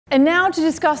And now to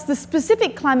discuss the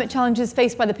specific climate challenges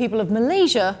faced by the people of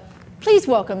Malaysia, please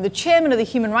welcome the Chairman of the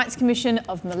Human Rights Commission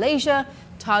of Malaysia,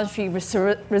 Tan Sri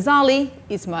Razali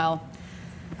Ismail.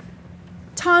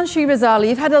 Tan Sri Razali,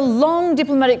 you've had a long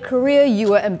diplomatic career.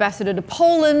 You were Ambassador to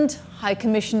Poland, High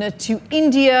Commissioner to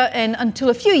India, and until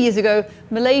a few years ago,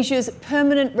 Malaysia's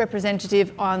permanent representative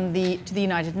to the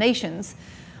United Nations.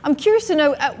 I'm curious to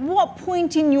know, at what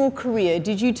point in your career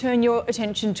did you turn your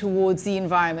attention towards the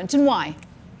environment, and why?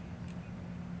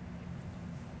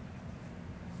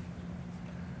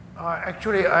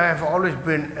 Actually, I have always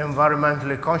been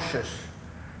environmentally conscious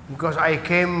because I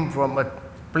came from a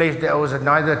place that was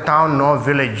neither town nor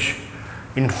village.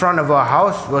 In front of our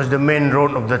house was the main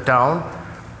road of the town.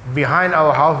 Behind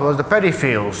our house was the paddy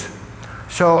fields.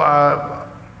 So,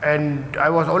 and I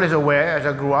was always aware as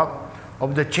I grew up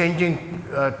of the changing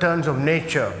turns of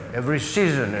nature every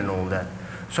season and all that.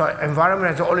 So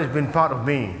environment has always been part of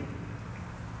me.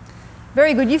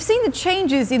 Very good. You've seen the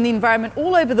changes in the environment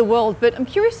all over the world, but I'm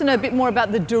curious to know a bit more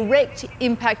about the direct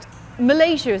impact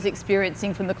Malaysia is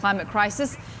experiencing from the climate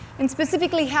crisis, and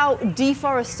specifically how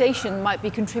deforestation might be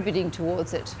contributing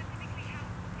towards it.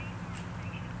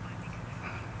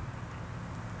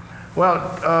 Well,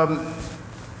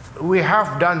 we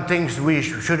have done things we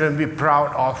shouldn't be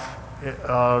proud of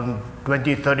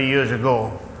 20, 30 years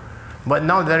ago. But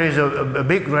now there is a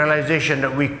big realization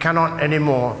that we cannot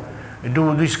anymore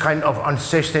do this kind of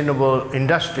unsustainable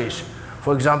industries.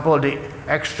 For example, the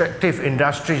extractive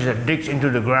industries that digs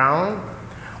into the ground,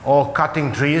 or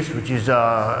cutting trees, which is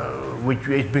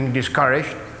being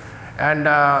discouraged. And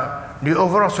the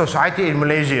overall society in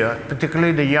Malaysia,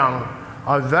 particularly the young,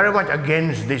 are very much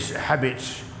against these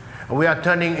habits. We are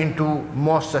turning into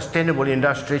more sustainable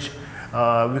industries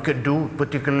we could do,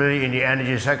 particularly in the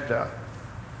energy sector.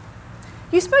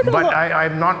 You spoke a lot.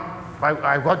 But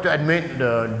I've got to admit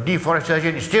the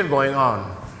deforestation is still going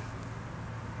on.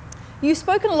 You've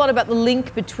spoken a lot about the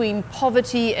link between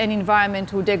poverty and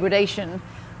environmental degradation.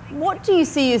 What do you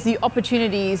see as the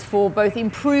opportunities for both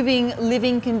improving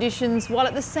living conditions while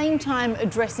at the same time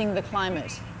addressing the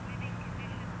climate?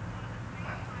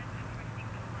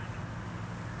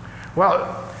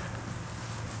 Well,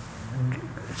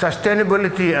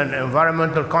 sustainability and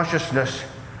environmental consciousness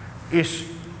is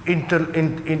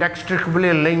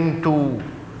inextricably linked to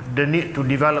the need to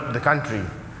develop the country.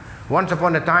 Once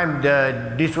upon a time,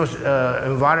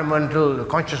 environmental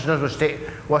consciousness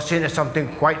was seen as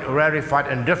something quite rarefied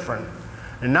and different.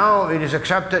 And now it is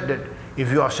accepted that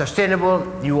if you are sustainable,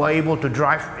 you are able to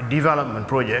drive development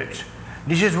projects.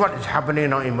 This is what is happening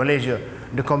now in Malaysia,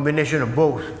 the combination of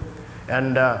both.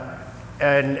 And our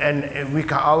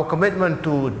commitment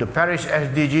to the Paris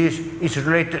SDGs is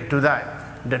related to that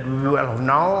we will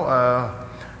now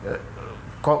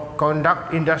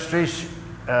conduct industries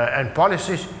and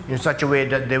policies in such a way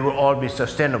that they will all be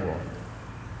sustainable.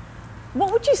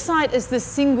 What would you cite as the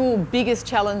single biggest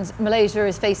challenge Malaysia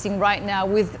is facing right now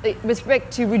with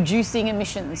respect to reducing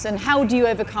emissions, and how do you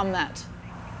overcome that?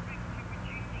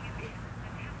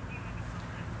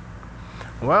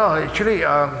 Well, actually,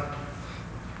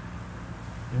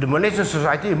 the Malaysian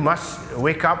society must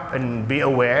wake up and be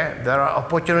aware there are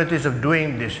opportunities of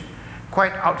doing this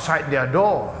quite outside their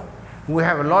door. We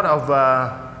have a lot of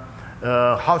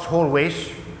household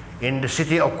waste in the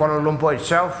city of Kuala Lumpur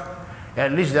itself.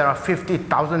 At least there are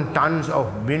 50,000 tons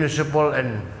of municipal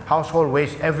and household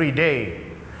waste every day.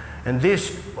 And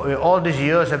all these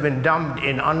years have been dumped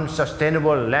in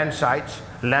unsustainable land sites,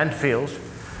 landfills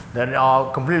that are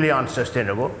completely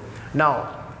unsustainable.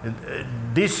 Now,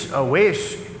 this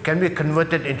waste can be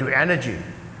converted into energy,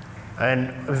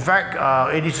 and in fact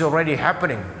it is already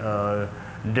happening.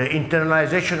 The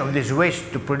internalization of this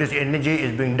waste to produce energy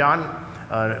is being done,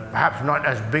 perhaps not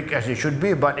as big as it should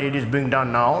be, but it is being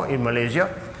done now in Malaysia.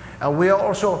 And we are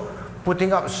also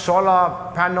putting up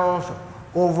solar panels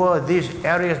over these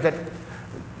areas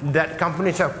that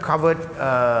companies have covered.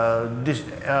 This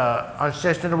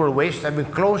unsustainable waste have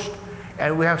been closed,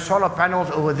 and we have solar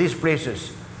panels over these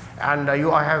places. And you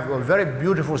have very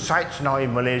beautiful sites now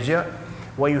in Malaysia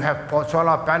where you have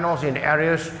solar panels in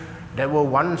areas that were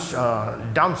once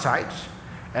dump sites.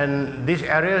 And these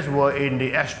areas were in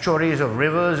the estuaries of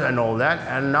rivers and all that.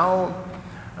 And now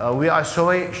we are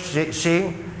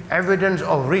seeing evidence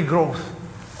of regrowth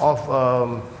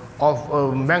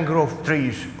of mangrove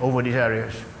trees over these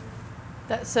areas.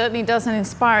 That certainly does sound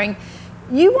inspiring.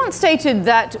 You once stated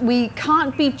that we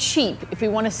can't be cheap if we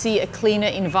want to see a cleaner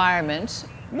environment.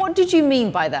 What did you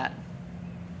mean by that?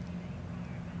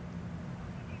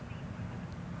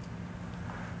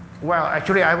 Well,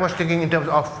 actually, I was thinking in terms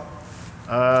of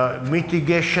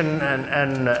mitigation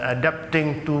and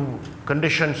adapting to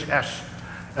conditions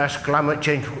as climate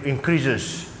change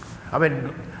increases. I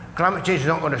mean, climate change is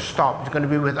not going to stop. It's going to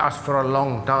be with us for a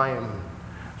long time.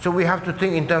 So we have to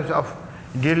think in terms of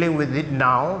dealing with it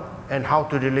now and how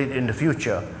to deal it in the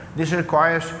future. This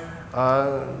requires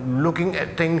looking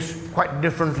at things quite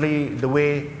differently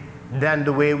than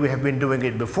the way we have been doing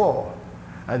it before.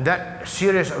 And that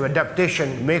series of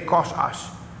adaptation may cost us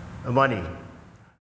money.